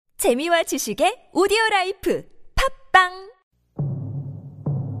재미와 지식의 오디오라이프 팝빵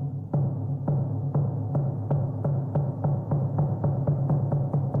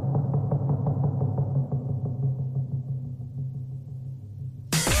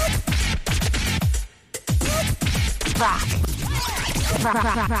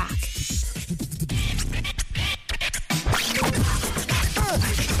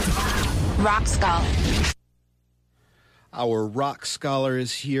Rock Scholar. Our rock scholar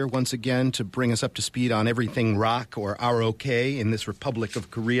is here once again to bring us up to speed on everything rock, or ROK, in this Republic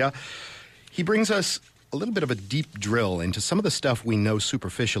of Korea. He brings us a little bit of a deep drill into some of the stuff we know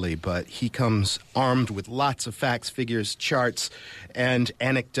superficially, but he comes armed with lots of facts, figures, charts, and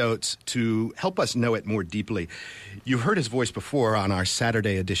anecdotes to help us know it more deeply. You've heard his voice before on our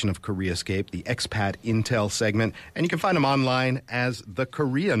Saturday edition of Koreascape, the Expat Intel segment, and you can find him online as the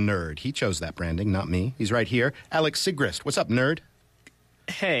Korea Nerd. He chose that branding, not me. He's right here. Alex Sigrist. What's up, nerd?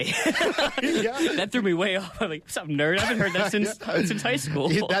 Hey. Yeah. That threw me way off. I'm like, what's up, nerd? I haven't heard that since high school.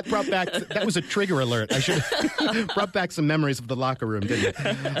 That was a trigger alert. I should have brought back some memories of the locker room, didn't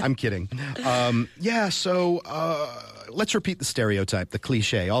it? I'm kidding. So let's repeat the stereotype, the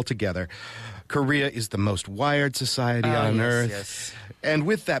cliche, altogether. Korea is the most wired society on Earth. Yes. And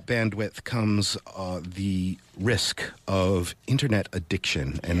with that bandwidth comes the risk of internet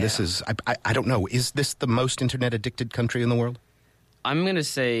addiction. And this is, I don't know, is this the most internet addicted country in the world? I'm going to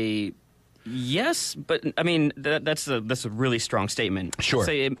say yes, but I mean, that's a really strong statement. Sure. I'd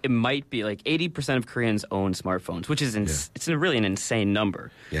say it might be like 80% of Koreans own smartphones, which is it's really an insane number.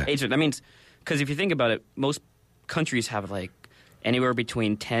 Yeah. That means, because if you think about it, most countries have like anywhere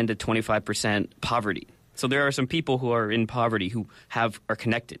between 10 to 25% poverty. So there are some people who are in poverty who are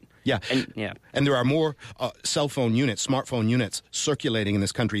connected. Yeah. And there are more smartphone units circulating in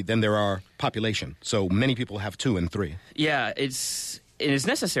this country than there are population. So many people have 2 and 3. Yeah, it's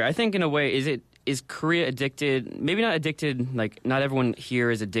necessary. I think in a way, is Korea addicted? Maybe not addicted, like not everyone here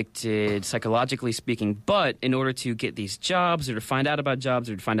is addicted psychologically speaking, but in order to get these jobs or to find out about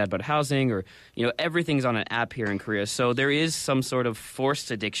jobs or to find out about housing or, everything's on an app here in Korea. So there is some sort of forced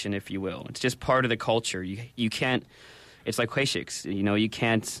addiction, if you will. It's just part of the culture. You can't, it's like Hueshiks, you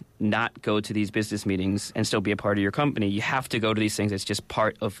can't not go to these business meetings and still be a part of your company. You have to go to these things. It's just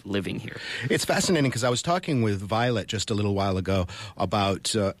part of living here. It's fascinating because I was talking with Violet just a little while ago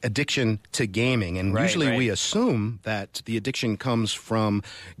about addiction to gaming. And usually we assume that the addiction comes from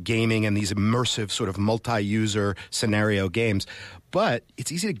gaming and these immersive sort of multi-user scenario games. But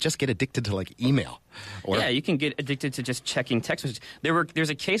it's easy to just get addicted to, like, email. You can get addicted to just checking text messages. There's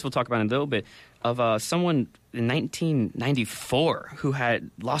a case we'll talk about in a little bit of someone in 1994 who had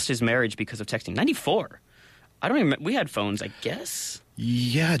lost his marriage because of texting. 94. I don't even. We had phones, I guess.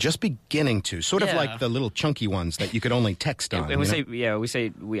 Yeah, just beginning to. Sort of like the little chunky ones that you could only text on. And we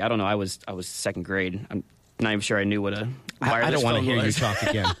I don't know. I was second grade. I'm not even sure I knew what a wireless I don't want to hear was. you talk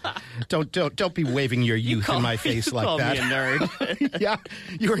again. Don't be waving your youth in my face like that. You called me a nerd. Yeah,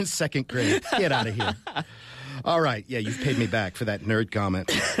 you were in second grade. Get out of here. All right, you've paid me back for that nerd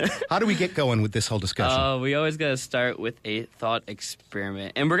comment. How do we get going with this whole discussion? We always got to start with a thought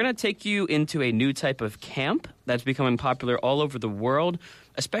experiment. And we're going to take you into a new type of camp that's becoming popular all over the world,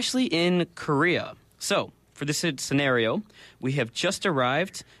 especially in Korea. So, for this scenario, we have just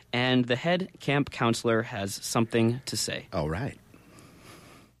arrived, and the head camp counselor has something to say. All right.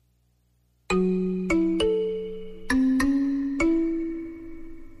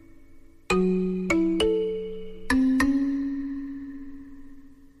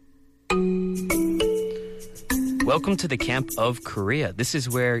 Welcome to the Camp of Korea. This is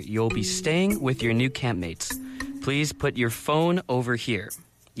where you'll be staying with your new campmates. Please put your phone over here.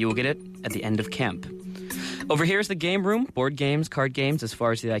 You will get it at the end of camp. Over here is the game room, board games, card games, as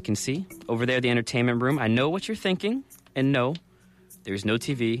far as the eye can see. Over there, the entertainment room. I know what you're thinking, and no, there's no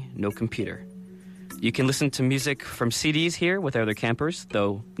TV, no computer. You can listen to music from CDs here with other campers,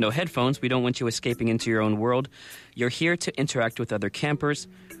 though no headphones. We don't want you escaping into your own world. You're here to interact with other campers.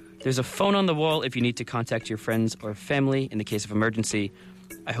 There's a phone on the wall if you need to contact your friends or family in the case of emergency.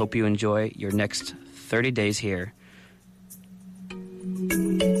 I hope you enjoy your next 30 days here.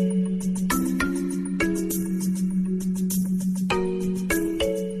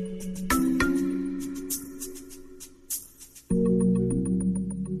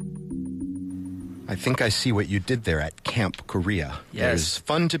 I think I see what you did there at Camp Korea. Yes. There's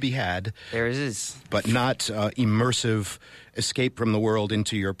fun to be had. There it is. But not immersive escape from the world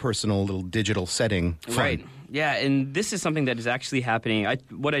into your personal little digital setting. Fun. Right. Yeah, and this is something that is actually happening.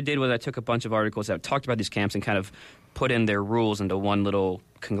 What I did was I took a bunch of articles that talked about these camps and kind of put in their rules into one little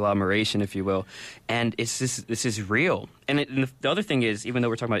conglomeration, if you will. And this is real. And the other thing is, even though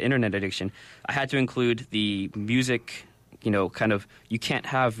we're talking about internet addiction, I had to include the music, kind of, you can't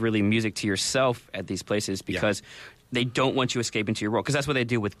have really music to yourself at these places because they don't want you to escape into your world. Because that's what they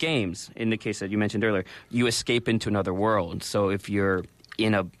do with games. In the case that you mentioned earlier, you escape into another world. So if you're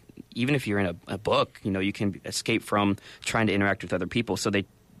even if you're in a book, you can escape from trying to interact with other people. So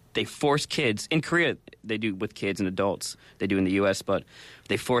they force kids, in Korea they do with kids and adults, they do in the U.S., but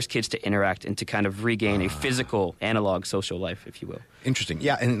they force kids to interact and to kind of regain a physical, analog social life, if you will. Interesting.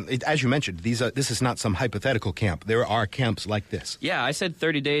 Yeah, and as you mentioned, this is not some hypothetical camp. There are camps like this. Yeah, I said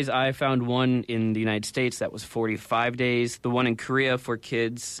 30 days. I found one in the United States that was 45 days. The one in Korea for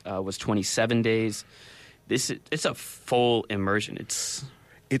kids was 27 days. It's a full immersion.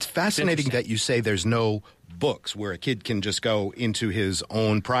 It's fascinating that you say there's no books where a kid can just go into his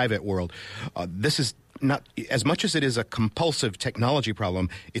own private world. This is not, as much as it is a compulsive technology problem,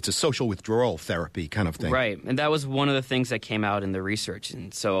 it's a social withdrawal therapy kind of thing. Right, and that was one of the things that came out in the research,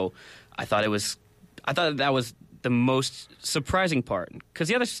 and so I thought that was the most surprising part, because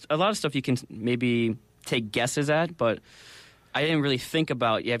a lot of stuff you can maybe take guesses at, but I didn't really think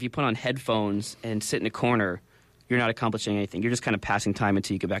about, if you put on headphones and sit in a corner, you're not accomplishing anything. You're just kind of passing time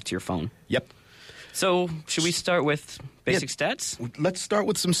until you get back to your phone. Yep. So, should we start with basic stats? Let's start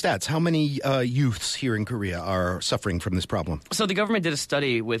with some stats. How many youths here in Korea are suffering from this problem? So the government did a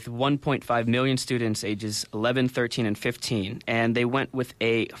study with 1.5 million students ages 11, 13, and 15, and they went with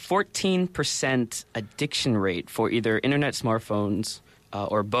a 14% addiction rate for either internet, smartphones,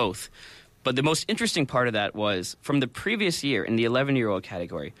 or both. But the most interesting part of that was, from the previous year in the 11-year-old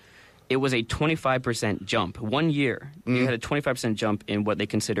category, it was a 25% jump. 1 year, you had a 25% jump in what they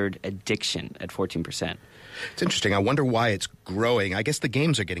considered addiction at 14%. It's interesting. I wonder why it's growing. I guess the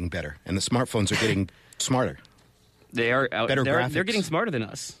games are getting better, and the smartphones are getting smarter. They are better graphics. They're getting smarter than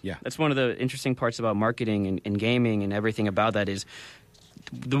us. Yeah. That's one of the interesting parts about marketing and gaming and everything about that is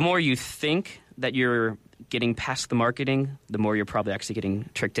the more you think that you're getting past the marketing, the more you're probably actually getting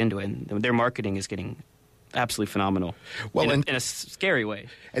tricked into it. And their marketing is getting absolutely phenomenal, in a scary way.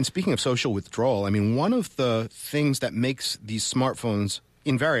 And speaking of social withdrawal, I mean, one of the things that makes these smartphones,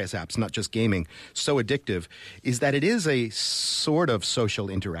 in various apps, not just gaming, so addictive is that it is a sort of social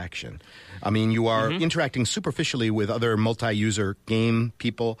interaction. I mean, you are interacting superficially with other multi-user game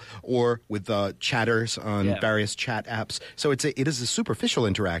people or with chatters on various chat apps. So it is a superficial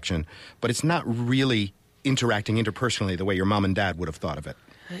interaction, but it's not really interacting interpersonally the way your mom and dad would have thought of it.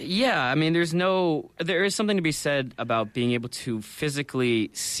 Yeah, I mean, there is something to be said about being able to physically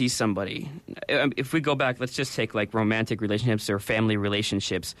see somebody. If we go back, let's just take like romantic relationships or family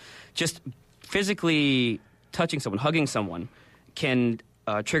relationships. Just physically touching someone, hugging someone can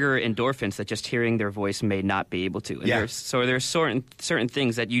trigger endorphins that just hearing their voice may not be able to. And so there's certain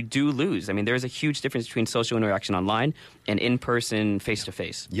things that you do lose. I mean, there's a huge difference between social interaction online and in-person,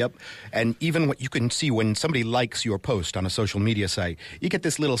 face-to-face. Yep. And even what you can see when somebody likes your post on a social media site, you get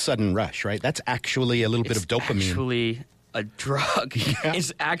this little sudden rush, right? That's actually a little bit of dopamine. It's actually a drug. Yeah.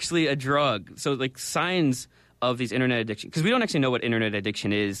 It's actually a drug. So, like, signs of these internet addiction, because we don't actually know what internet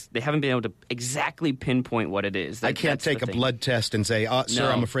addiction is. They haven't been able to exactly pinpoint what it is. I can't take a blood test and say, sir,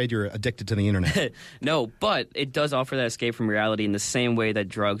 I'm afraid you're addicted to the internet. No, but it does offer that escape from reality in the same way that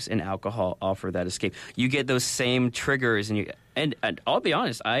drugs and alcohol offer that escape. You get those same triggers, and I'll be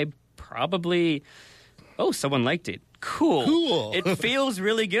honest, I probably, someone liked it. Cool. It feels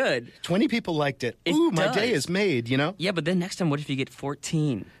really good. 20 people liked it. Ooh, my day is made, Yeah, but then next time, what if you get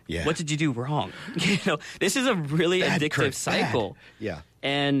 14? Yeah. What did you do wrong? This is a really addictive cycle. Yeah.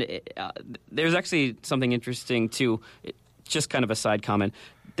 And there's actually something interesting, too. Just kind of a side comment.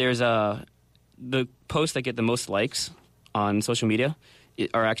 There's the posts that get the most likes on social media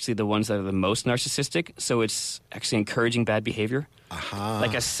are actually the ones that are the most narcissistic. So it's actually encouraging bad behavior.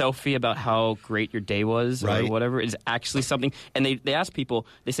 Like a selfie about how great your day was or whatever is actually something. And they ask people,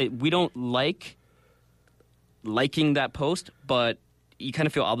 they say, we don't like liking that post, but you kind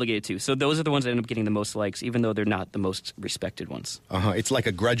of feel obligated to. So those are the ones that end up getting the most likes, even though they're not the most respected ones. It's like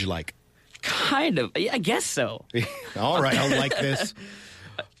a grudge like. Kind of. Yeah, I guess so. All right, I'll like this.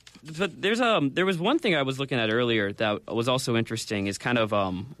 But there was one thing I was looking at earlier that was also interesting is kind of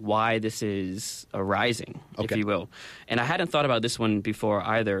why this is arising, if you will. And I hadn't thought about this one before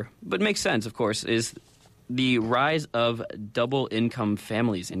either, but it makes sense, of course, is the rise of double-income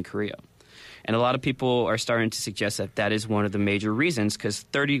families in Korea. And a lot of people are starting to suggest that that is one of the major reasons because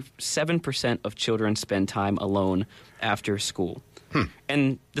 37% of children spend time alone after school.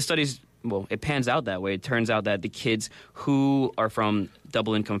 And the studies well, it pans out that way. It turns out that the kids who are from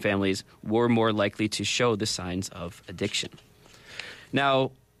double-income families were more likely to show the signs of addiction.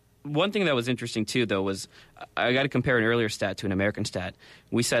 Now, one thing that was interesting, too, though, was I got to compare an earlier stat to an American stat.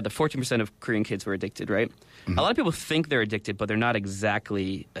 We said that 14% of Korean kids were addicted, right? Mm-hmm. A lot of people think they're addicted, but they're not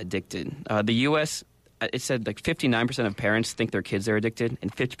exactly addicted. The U.S., it said like 59% of parents think their kids are addicted,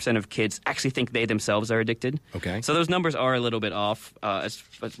 and 50% of kids actually think they themselves are addicted. Okay. So those numbers are a little bit off as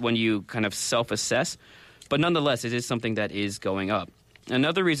when you kind of self-assess. But nonetheless, it is something that is going up.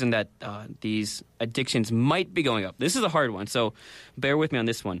 Another reason that these addictions might be going up, this is a hard one, so bear with me on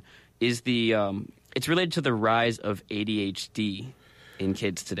this one, is it's related to the rise of ADHD in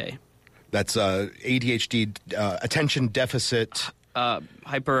kids today. That's ADHD, attention deficit...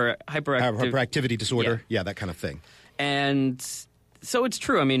 hyperactivity disorder. Yeah, that kind of thing. And so it's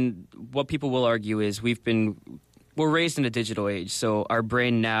true. I mean, what people will argue is we're raised in a digital age, so our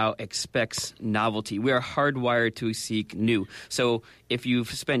brain now expects novelty. We are hardwired to seek new. So if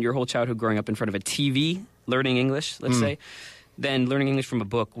you've spent your whole childhood growing up in front of a TV learning English, let's say, then learning English from a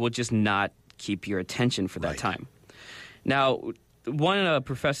book will just not keep your attention for that time. Now, one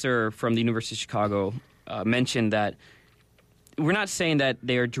professor from the University of Chicago mentioned that we're not saying that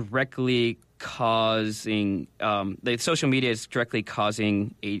they are directly causing that social media is directly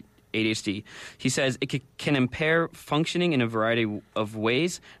causing ADHD. He says it can impair functioning in a variety of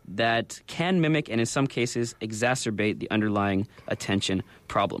ways that can mimic and in some cases exacerbate the underlying attention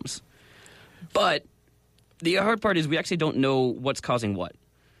problems. But the hard part is we actually don't know what's causing what.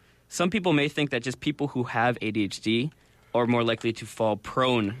 Some people may think that just people who have ADHD are more likely to fall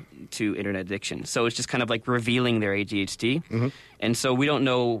prone to internet addiction. So it's just kind of like revealing their ADHD. Mm-hmm. And so we don't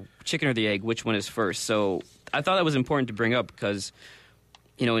know chicken or the egg, which one is first. So I thought that was important to bring up because,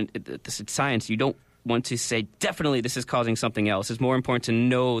 you know, this is science. You don't want to say definitely this is causing something else. It's more important to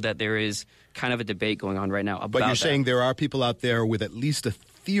know that there is kind of a debate going on right now about But you're that. saying there are people out there with at least a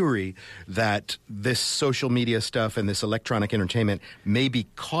theory that this social media stuff and this electronic entertainment may be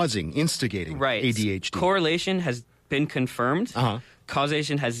instigating ADHD. Correlation has been confirmed.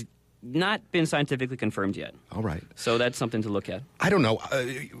 Causation has not been scientifically confirmed yet. All right. So that's something to look at. I don't know.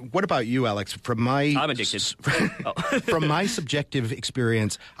 What about you, Alex? I'm addicted. From my subjective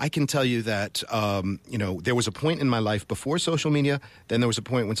experience, I can tell you that, there was a point in my life before social media, then there was a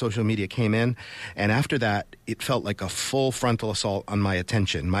point when social media came in, and after that, it felt like a full frontal assault on my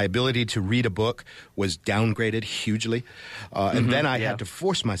attention. My ability to read a book was downgraded hugely, and then I had to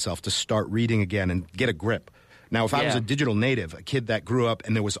force myself to start reading again and get a grip. Now, if I was a digital native, a kid that grew up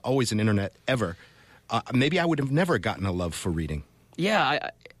and there was always an internet ever, maybe I would have never gotten a love for reading. Yeah,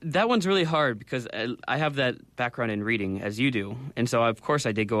 that one's really hard because I have that background in reading, as you do. And so, of course,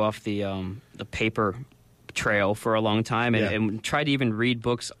 I did go off the paper trail for a long time and tried to even read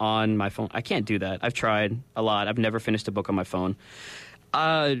books on my phone. I can't do that. I've tried a lot. I've never finished a book on my phone.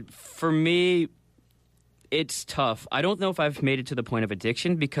 For me, it's tough. I don't know if I've made it to the point of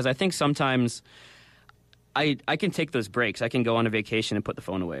addiction because I think sometimes I can take those breaks. I can go on a vacation and put the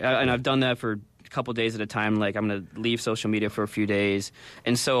phone away. And I've done that for a couple days at a time. Like, I'm going to leave social media for a few days.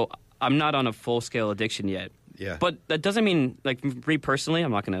 And so I'm not on a full-scale addiction yet. Yeah. But that doesn't mean, like, me personally,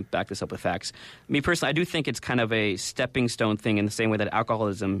 I'm not going to back this up with facts. Me personally, I do think it's kind of a stepping stone thing in the same way that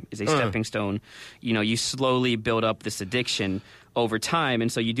alcoholism is a stepping stone. You know, you slowly build up this addiction over time. And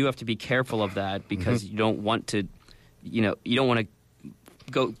so you do have to be careful of that because you don't want to, you don't want to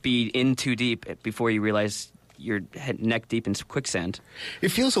be in too deep before you realize you're neck deep in quicksand. It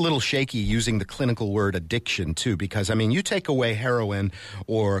feels a little shaky using the clinical word addiction, too, because, I mean, you take away heroin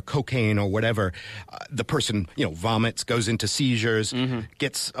or cocaine or whatever, the person, vomits, goes into seizures,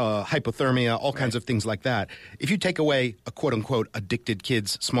 gets hypothermia, all kinds of things like that. If you take away a quote-unquote addicted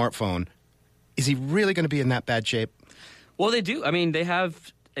kid's smartphone, is he really going to be in that bad shape? Well, they do. I mean, they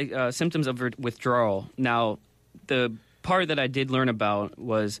have symptoms of withdrawal. Now, the part that I did learn about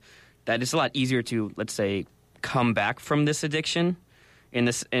was that it's a lot easier to, let's say, come back from this addiction in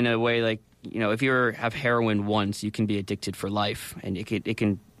a way like, if you have heroin once, you can be addicted for life, and it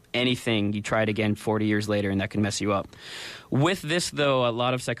can anything, you try it again 40 years later, and that can mess you up. With this, though, a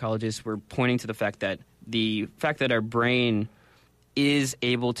lot of psychologists were pointing to the fact that our brain is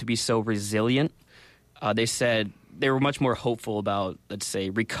able to be so resilient. They said they were much more hopeful about, let's say,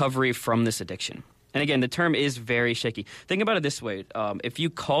 recovery from this addiction. And again, the term is very shaky. Think about it this way. If you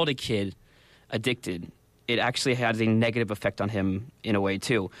called a kid addicted, it actually has a negative effect on him in a way,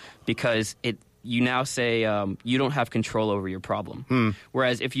 too, because you now say you don't have control over your problem.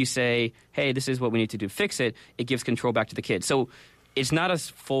 Whereas if you say, hey, this is what we need to do, fix it, it gives control back to the kid. So it's not a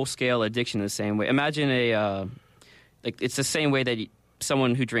full-scale addiction in the same way. Imagine it's the same way that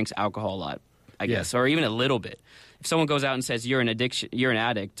someone who drinks alcohol a lot, I guess, or even a little bit. If someone goes out and says you're an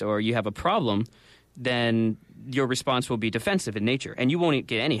addict, or you have a problem, then your response will be defensive in nature, and you won't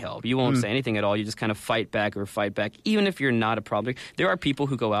get any help. You won't say anything at all. You just kind of fight back, even if you're not a problem. There are people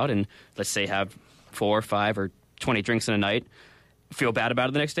who go out and, let's say, have 4 or 5 or 20 drinks in a night, feel bad about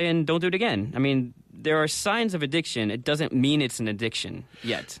it the next day, and don't do it again. I mean, there are signs of addiction. It doesn't mean it's an addiction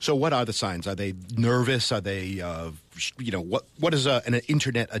yet. So what are the signs? Are they nervous? Are they, what does an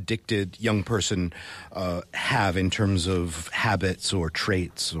internet-addicted young person have in terms of habits or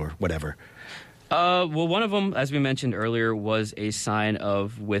traits or whatever? Well, one of them, as we mentioned earlier, was a sign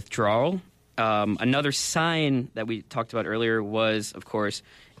of withdrawal. Another sign that we talked about earlier was, of course,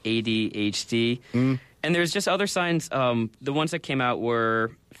 ADHD. And there's just other signs. The ones that came out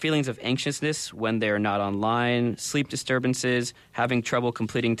were feelings of anxiousness when they're not online, sleep disturbances, having trouble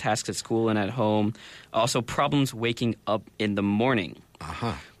completing tasks at school and at home, also problems waking up in the morning.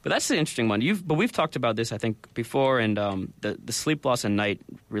 Uh-huh. But that's an interesting one. But we've talked about this, I think, before, and the sleep loss at night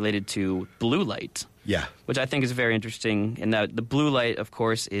related to blue light. Yeah. Which I think is very interesting. And that the blue light, of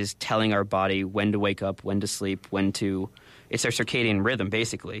course, is telling our body when to wake up, when to sleep, it's our circadian rhythm,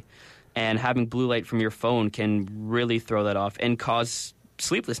 basically. And having blue light from your phone can really throw that off and cause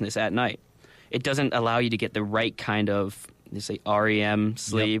sleeplessness at night. It doesn't allow you to get the right kind of, say, REM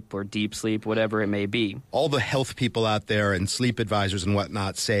sleep or deep sleep, whatever it may be. All the health people out there and sleep advisors and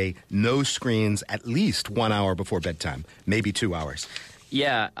whatnot say no screens at least 1 hour before bedtime, maybe 2 hours.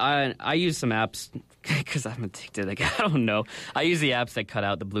 Yeah, I use some apps because I'm addicted. Like, I don't know. I use the apps that cut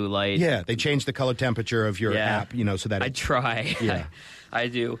out the blue light. Yeah, they change the color temperature of your app, so that I try. Yeah. I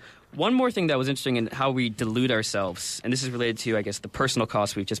do. One more thing that was interesting in how we delude ourselves, and this is related to, I guess, the personal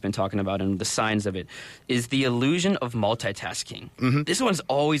costs we've just been talking about and the signs of it, is the illusion of multitasking. Mm-hmm. This one's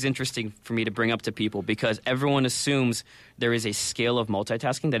always interesting for me to bring up to people because everyone assumes there is a scale of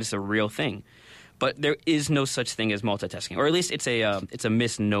multitasking, that it's a real thing. But there is no such thing as multitasking, or at least it's a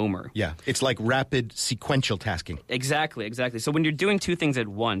misnomer. Yeah, it's like rapid sequential tasking. Exactly. So when you're doing 2 things at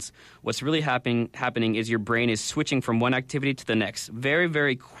once, what's really happening is your brain is switching from one activity to the next very,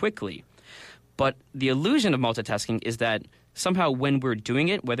 very quickly. But the illusion of multitasking is that somehow when we're doing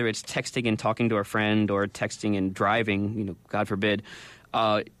it, whether it's texting and talking to a friend or texting and driving, God forbid,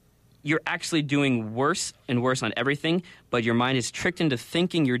 you're actually doing worse and worse on everything, but your mind is tricked into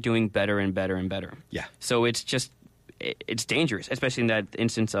thinking you're doing better and better and better. Yeah. So it's dangerous, especially in that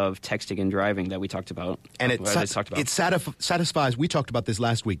instance of texting and driving that we talked about. And it satisfies, we talked about this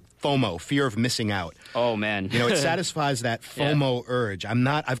last week, FOMO, fear of missing out. Oh, man. It satisfies that FOMO urge.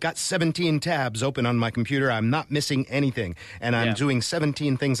 I've got 17 tabs open on my computer. I'm not missing anything. And I'm doing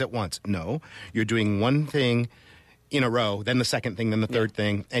 17 things at once. No, you're doing one thing in a row, then the second thing, then the third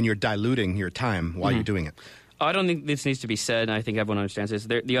thing, and you're diluting your time while you're doing it. I don't think this needs to be said, and I think everyone understands this.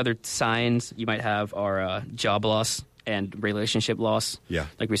 The other signs you might have are job loss and relationship loss. Yeah.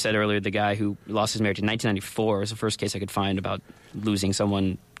 Like we said earlier, the guy who lost his marriage in 1994 was the first case I could find about losing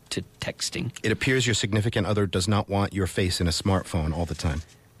someone to texting. It appears your significant other does not want your face in a smartphone all the time.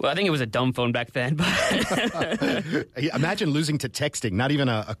 Well, I think it was a dumb phone back then. But imagine losing to texting, not even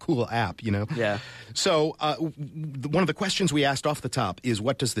a cool app, Yeah. So one of the questions we asked off the top is,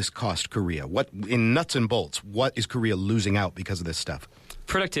 what does this cost Korea? What, in nuts and bolts, what is Korea losing out because of this stuff?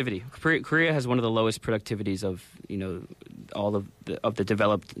 Productivity. Korea has one of the lowest productivities of, all of the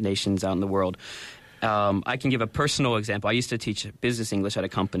developed nations out in the world. I can give a personal example. I used to teach business English at a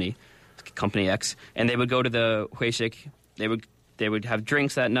company X, and they would go to the hueshik. They would have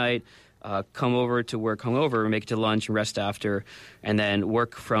drinks that night, come over to work hungover, make it to lunch, and rest after, and then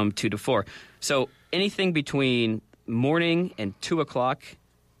work from 2 to 4. So anything between morning and 2 o'clock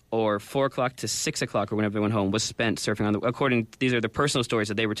or 4 o'clock to 6 o'clock or whenever they went home was spent surfing on these are the personal stories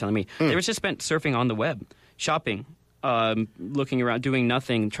that they were telling me. They were just spent surfing on the web, shopping, looking around, doing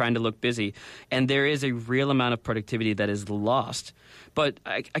nothing, trying to look busy. And there is a real amount of productivity that is lost. But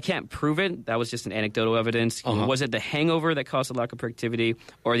I can't prove it. That was just an anecdotal evidence. Was it the hangover that caused a lack of productivity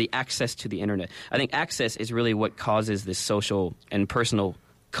or the access to the internet? I think access is really what causes this social and personal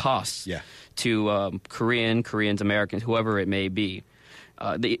costs to Koreans, Americans, whoever it may be.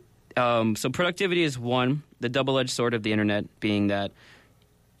 So productivity is one. The double-edged sword of the internet being that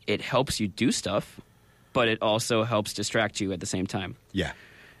it helps you do stuff, but it also helps distract you at the same time. Yeah.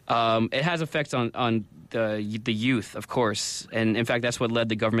 It has effects on the youth, of course. And, in fact, that's what led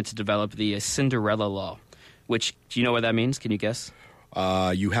the government to develop the Cinderella Law, which, do you know what that means? Can you guess?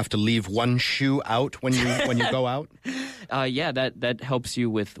 You have to leave one shoe out when you go out. Yeah, that helps you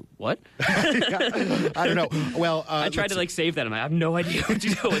with what? I don't know. Well, I tried to save that. I have no idea what to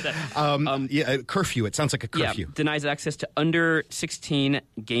do with that. Curfew. It sounds like a curfew. Yeah, denies access to under 16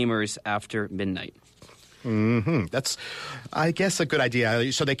 gamers after midnight. That's, I guess, a good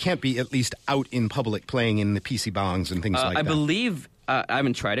idea. So they can't be at least out in public playing in the PC bongs and things like that. I believe. I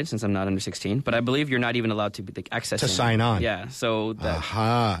haven't tried it since I'm not under 16, but I believe you're not even allowed to access to sign on. Yeah, so that.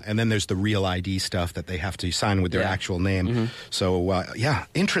 Aha. And then there's the real ID stuff that they have to sign with their actual name. So, yeah,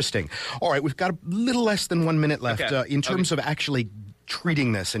 interesting. All right, we've got a little less than 1 minute left. Okay. In terms of actually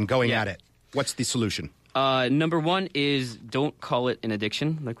treating this and going at it, what's the solution? Number one is don't call it an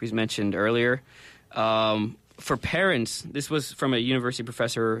addiction, like we mentioned earlier. For parents, this was from a university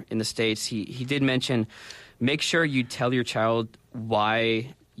professor in the States. He did mention, make sure you tell your child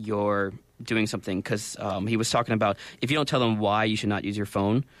why you're doing something, because he was talking about if you don't tell them why you should not use your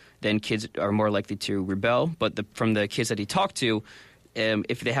phone, then kids are more likely to rebel. But from the kids that he talked to,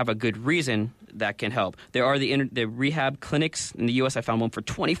 if they have a good reason, that can help. There are the rehab clinics in the U.S. I found one for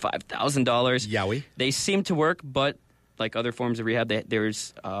 $25,000. Yowie. They seem to work, but like other forms of rehab,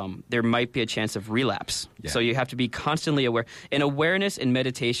 there might be a chance of relapse. Yeah. So you have to be constantly aware. And awareness and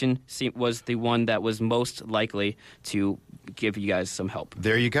meditation was the one that was most likely to give you guys some help.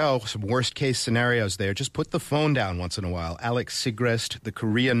 There you go. Some worst-case scenarios there. Just put the phone down once in a while. Alex Sigrist, the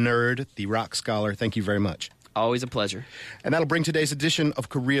Korea nerd, the rock scholar, thank you very much. Always a pleasure. And that'll bring today's edition of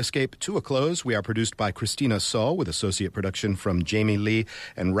Koreascape to a close. We are produced by Christina Saul with associate production from Jamie Lee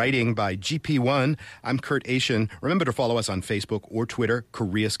and writing by GP1. I'm Kurt Asian. Remember to follow us on Facebook or Twitter.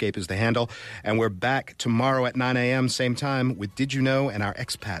 Koreascape is the handle. And we're back tomorrow at 9 a.m. same time with Did You Know and our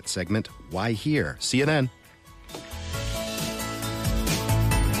expat segment, Why Here? See you then.